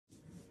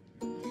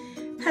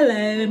Hello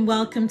and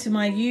welcome to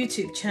my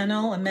YouTube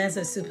channel, Ameze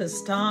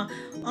Superstar.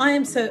 I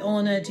am so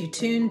honored you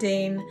tuned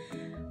in.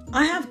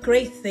 I have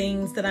great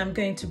things that I'm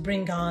going to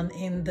bring on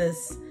in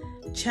this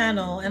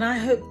channel and I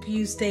hope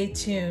you stay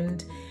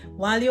tuned.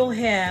 While you're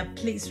here,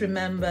 please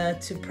remember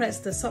to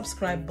press the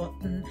subscribe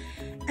button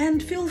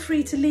and feel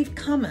free to leave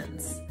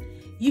comments.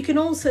 You can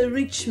also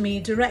reach me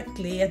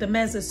directly at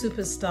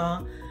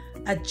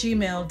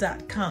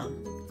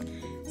amezesuperstar@gmail.com.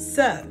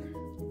 So,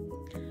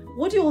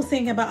 what do you all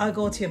think about I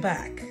Got Your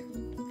Back?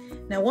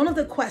 Now, one of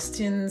the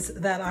questions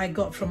that I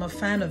got from a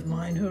fan of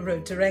mine who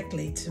wrote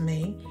directly to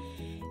me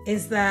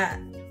is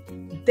that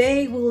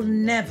they will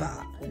never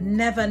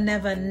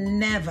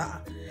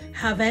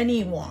have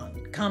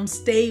anyone come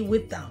stay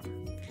with them.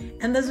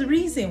 And there's a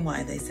reason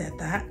why they said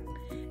that.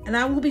 And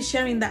I will be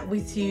sharing that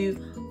with you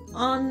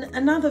on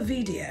another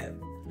video.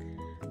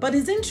 But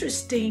it's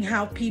interesting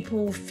how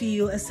people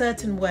feel a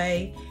certain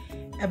way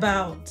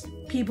about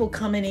people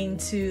coming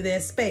into their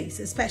space,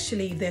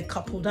 especially if they're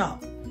coupled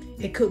up.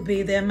 It could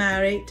be they're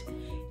married,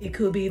 it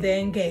could be they're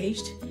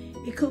engaged,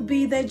 it could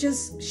be they're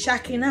just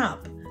shacking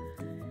up.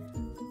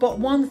 But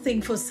one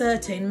thing for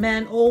certain,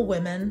 men or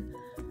women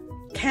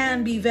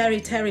can be very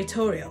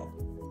territorial.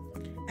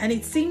 And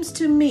it seems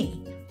to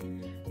me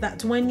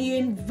that when you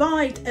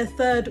invite a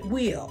third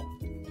wheel,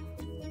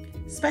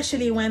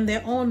 especially when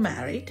they're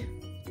unmarried,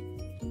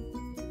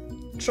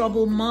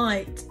 trouble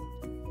might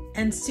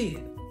ensue.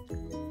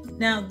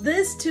 Now,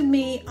 this to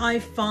me, I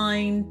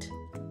find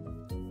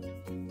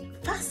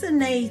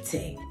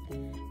fascinating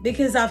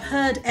because I've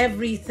heard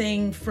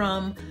everything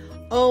from,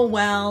 oh,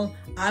 well,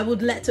 I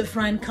would let a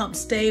friend come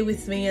stay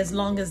with me as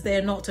long as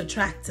they're not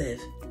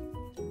attractive.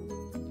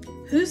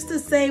 Who's to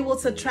say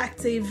what's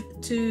attractive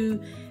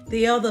to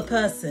the other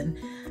person?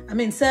 I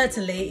mean,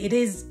 certainly it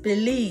is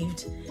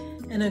believed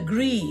and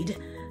agreed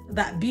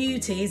that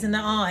beauty is in the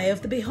eye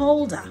of the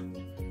beholder.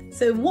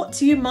 So what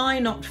you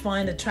might not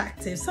find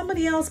attractive,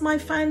 somebody else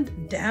might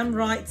find damn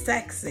right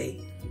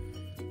sexy.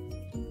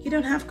 You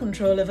don't have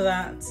control over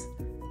that.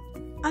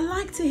 I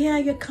like to hear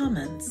your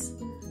comments.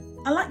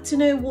 I like to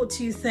know what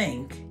you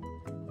think.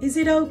 Is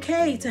it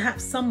okay to have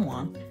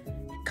someone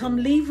come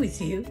live with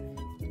you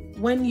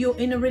when you're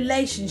in a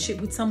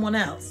relationship with someone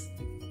else?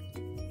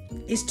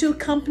 Is 2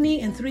 company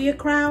and 3 a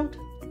crowd?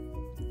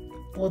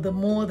 Or the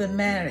more the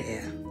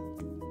merrier?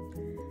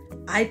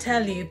 I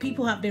tell you,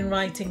 people have been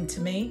writing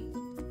to me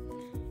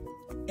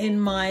in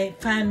my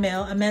fan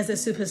mail,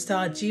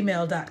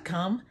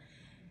 amezesuperstar@gmail.com.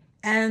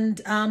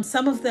 And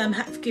some of them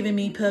have given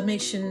me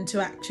permission to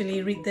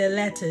actually read their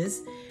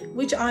letters,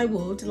 which I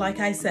would, like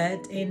I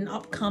said, in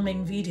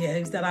upcoming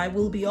videos that I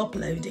will be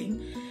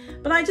uploading.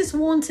 But I just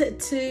wanted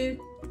to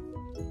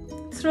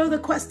throw the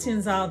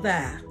questions out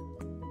there.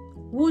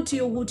 Would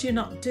you or would you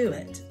not do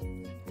it?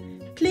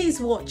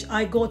 Please watch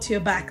I Got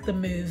Your Back, the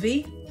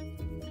movie.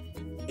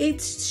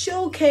 It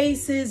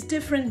showcases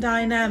different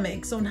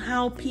dynamics on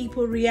how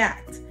people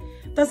react.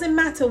 Doesn't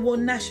matter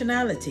what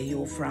nationality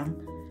you're from.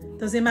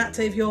 Doesn't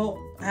matter if you're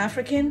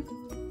African,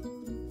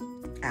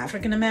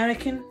 African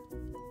American,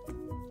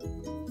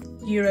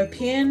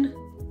 European,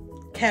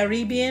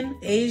 Caribbean,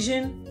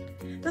 Asian.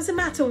 Doesn't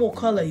matter what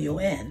color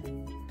you're in.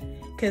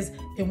 Because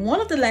in one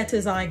of the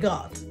letters I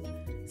got,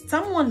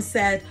 someone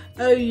said,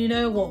 oh, you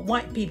know what,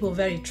 white people are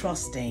very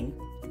trusting.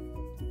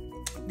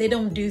 They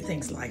don't do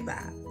things like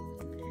that.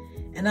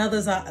 And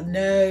others are,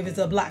 no, if it's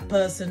a black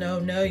person, oh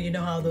no, you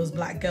know how those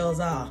black girls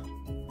are.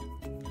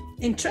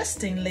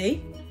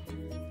 Interestingly,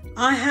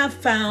 I have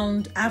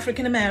found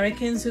African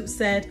Americans who've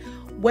said,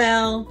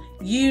 well,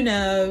 you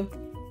know,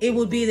 it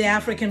would be the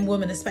African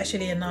woman,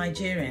 especially a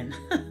Nigerian.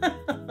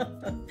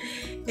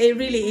 It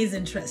really is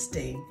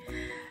interesting.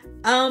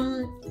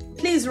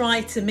 Please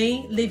write to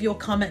me, leave your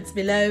comments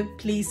below,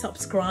 please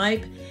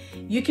subscribe.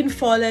 You can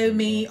follow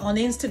me on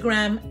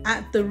Instagram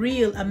at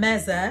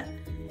 @TheRealAmeze,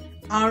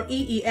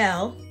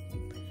 REEL,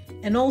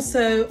 and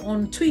also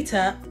on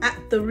Twitter at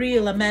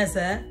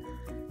 @TheRealAmeze,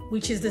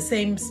 which is the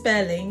same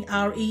spelling,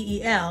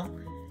 REEL,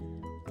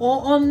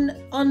 or on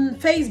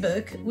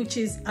Facebook, which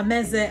is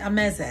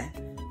Ameze.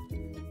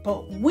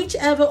 But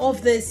whichever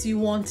of this you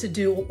want to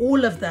do, or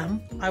all of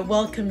them, I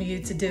welcome you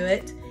to do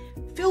it.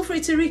 Feel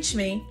free to reach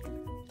me.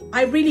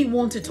 I really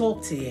want to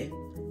talk to you.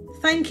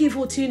 Thank you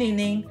for tuning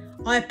in.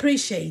 I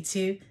appreciate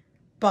you.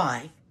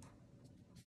 Bye.